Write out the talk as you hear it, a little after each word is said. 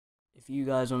If you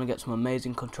guys want to get some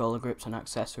amazing controller grips and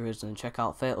accessories, then check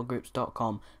out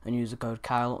fatalgrips.com and use the code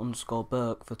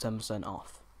Kyle_Birk for 10%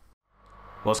 off.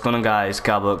 What's going on guys,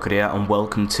 Birkwood here and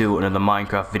welcome to another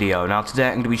Minecraft video. Now today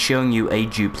I'm going to be showing you a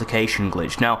duplication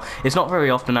glitch. Now it's not very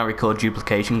often I record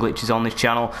duplication glitches on this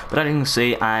channel, but as you can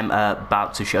see I'm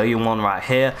about to show you one right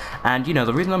here. And you know,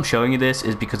 the reason I'm showing you this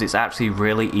is because it's actually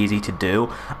really easy to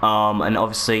do. And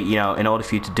obviously, you know, in order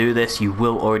for you to do this you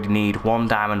will already need one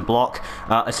diamond block,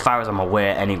 as far as I'm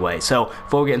aware anyway. So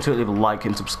before we get into it, leave a like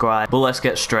and subscribe, but let's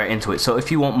get straight into it. So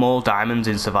if you want more diamonds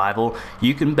in survival,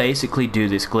 you can basically do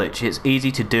this glitch. It's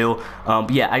easy to do, but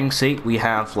yeah, as you can see we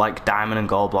have like diamond and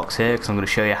gold blocks here, because I'm going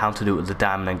to show you how to do it with the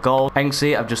diamond and gold. As you can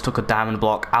see I've just took a diamond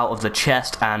block out of the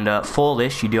chest, and for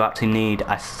this you do actually need,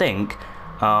 I think,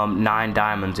 9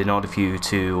 diamonds in order for you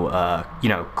to you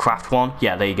know, craft one.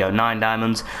 Yeah, there you go, 9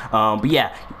 diamonds. But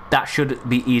yeah, that should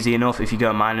be easy enough if you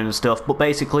go mining and stuff. But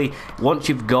basically, once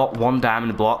you've got one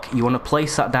diamond block, you want to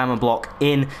place that diamond block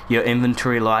in your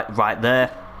inventory, like right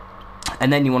there.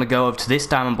 And then you want to go over to this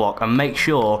diamond block and make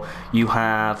sure you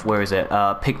have, where is it,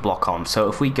 pick block on. So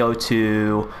if we go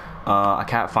to, I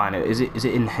can't find it. Is it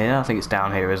in here? I think it's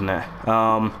down here, isn't it?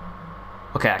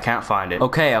 Okay, I can't find it.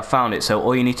 Okay, I found it. So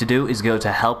all you need to do is go to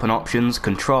help and options,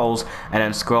 controls, and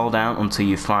then scroll down until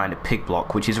you find a pick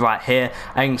block, which is right here.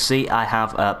 As you can see, I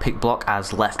have a pick block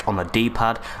as left on the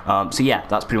D-pad. So yeah,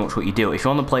 that's pretty much what you do. If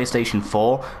you're on the PlayStation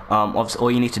 4, obviously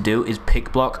all you need to do is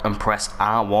pick block and press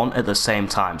R1 at the same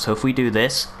time. So if we do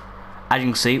this, as you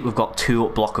can see, we've got 2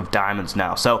 block of diamonds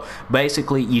now. So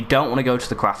basically, you don't want to go to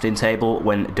the crafting table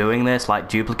when doing this, like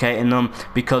duplicating them,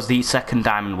 because the second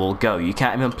diamond will go. You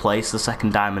can't even place the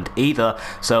second diamond either.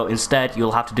 So instead,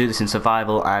 you'll have to do this in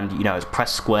survival, and you know,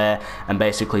 press square and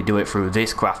basically do it through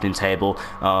this crafting table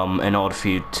in order for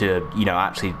you to, you know,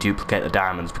 actually duplicate the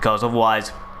diamonds, because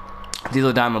otherwise the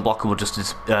other diamond blocker will just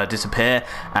disappear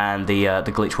and the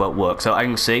glitch won't work. So I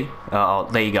can see, oh,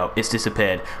 there you go, it's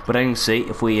disappeared. But I can see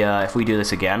if we do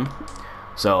this again,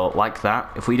 so like that,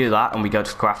 if we do that and we go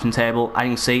to the crafting table, I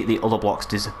can see the other blocks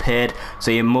disappeared. So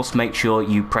you must make sure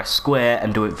you press square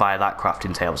and do it via that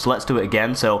crafting table. So let's do it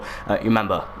again. So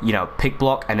remember, you know, pick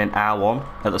block and then R1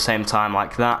 at the same time,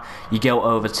 like that. You go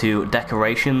over to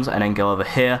decorations and then go over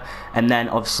here, and then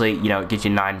obviously, you know, it gives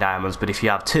you 9 diamonds, but if you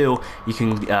have 2 you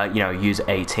can you know, use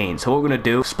 18. So what we're going to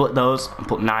do, split those and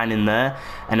put 9 in there,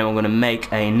 and then we're going to make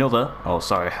another, oh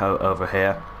sorry, over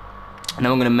here, and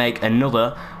then we're going to make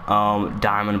another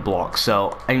diamond block.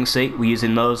 So as you can see, we're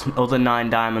using those other 9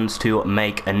 diamonds to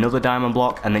make another diamond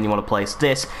block, and then you want to place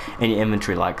this in your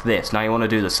inventory like this. Now you want to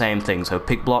do the same thing, so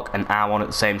pick block and R1 at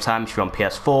the same time if you're on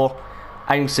PS4.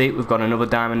 As you can see, we've got another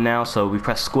diamond now, so we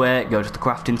press square, go to the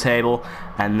crafting table,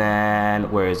 and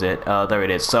then, where is it? There it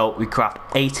is. So we craft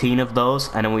 18 of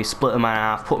those, and then we split them in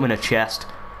half, put them in a chest,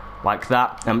 like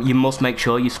that. You must make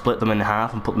sure you split them in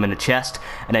half and put them in a chest,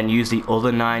 and then use the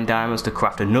other 9 diamonds to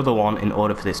craft another one in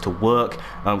order for this to work,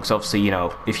 because obviously, you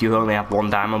know, if you only have 1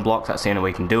 diamond block, that's the only way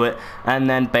you can do it. And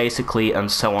then basically,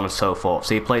 and so on and so forth.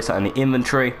 So you place that in the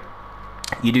inventory,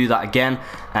 you do that again,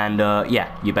 and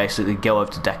yeah, you basically go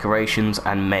over to decorations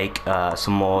and make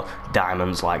some more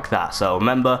diamonds like that. So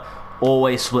remember,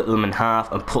 always split them in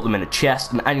half and put them in a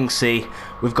chest. And as you can see,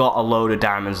 we've got a load of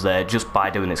diamonds there just by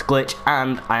doing this glitch,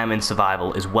 and I am in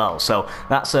survival as well. So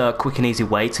that's a quick and easy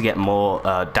way to get more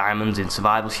diamonds in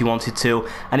survival if you wanted to,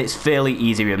 and it's fairly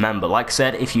easy to remember. Like I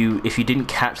said, if you didn't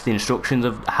catch the instructions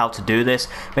of how to do this,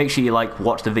 make sure you like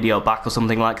watch the video back or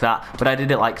something like that. But I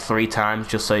did it like 3 times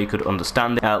just so you could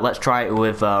understand it. Let's try it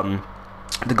with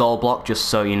the gold block, just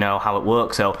so you know how it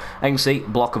works. So I can see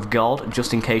block of gold,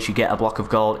 just in case you get a block of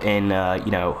gold in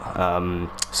you know,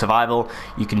 survival,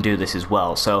 you can do this as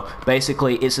well. So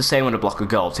basically it's the same with a block of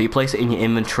gold. So you place it in your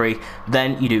inventory,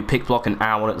 then you do pick block and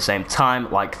R1 at the same time,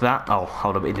 like that. Oh,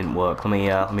 hold up, it didn't work. Let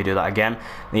me do that again.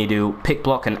 Then you do pick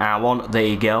block and R1, there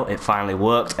you go, it finally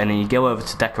worked. And then you go over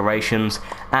to decorations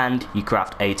and you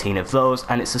craft 18 of those,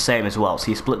 and it's the same as well.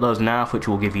 So you split those in half, which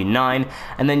will give you 9,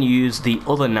 and then you use the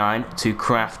other 9 to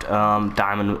craft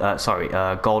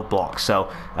gold blocks. So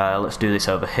let's do this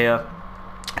over here.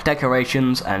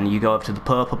 Decorations, and you go up to the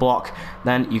purple block,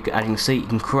 then you can, as you can see, you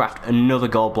can craft another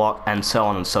gold block, and so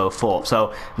on and so forth.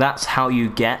 So that's how you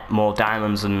get more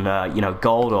diamonds and you know,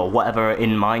 gold or whatever in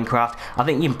Minecraft. I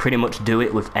think you can pretty much do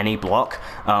it with any block.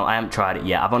 I haven't tried it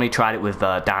yet, I've only tried it with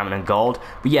diamond and gold,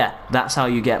 but yeah, that's how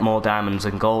you get more diamonds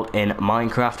and gold in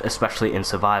Minecraft, especially in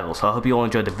survival. So I hope you all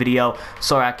enjoyed the video.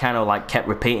 Sorry I kind of like kept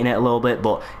repeating it a little bit,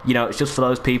 but you know, it's just for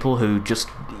those people who just,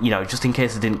 you know, just in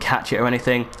case I didn't catch it or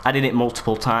anything, I did it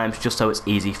multiple times just so it's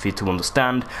easy for you to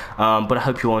understand. But I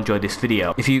hope you all enjoyed this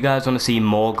video. If you guys want to see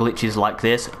more glitches like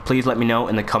this, please let me know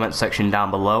in the comment section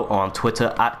down below or on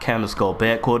Twitter at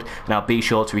 @K_Birkwood, and I'll be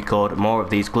sure to record more of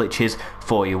these glitches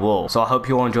for you all. So I hope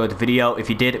you all enjoyed the video. If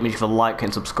you did, make sure to like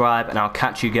and subscribe, and I'll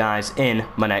catch you guys in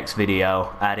my next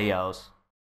video. Adios.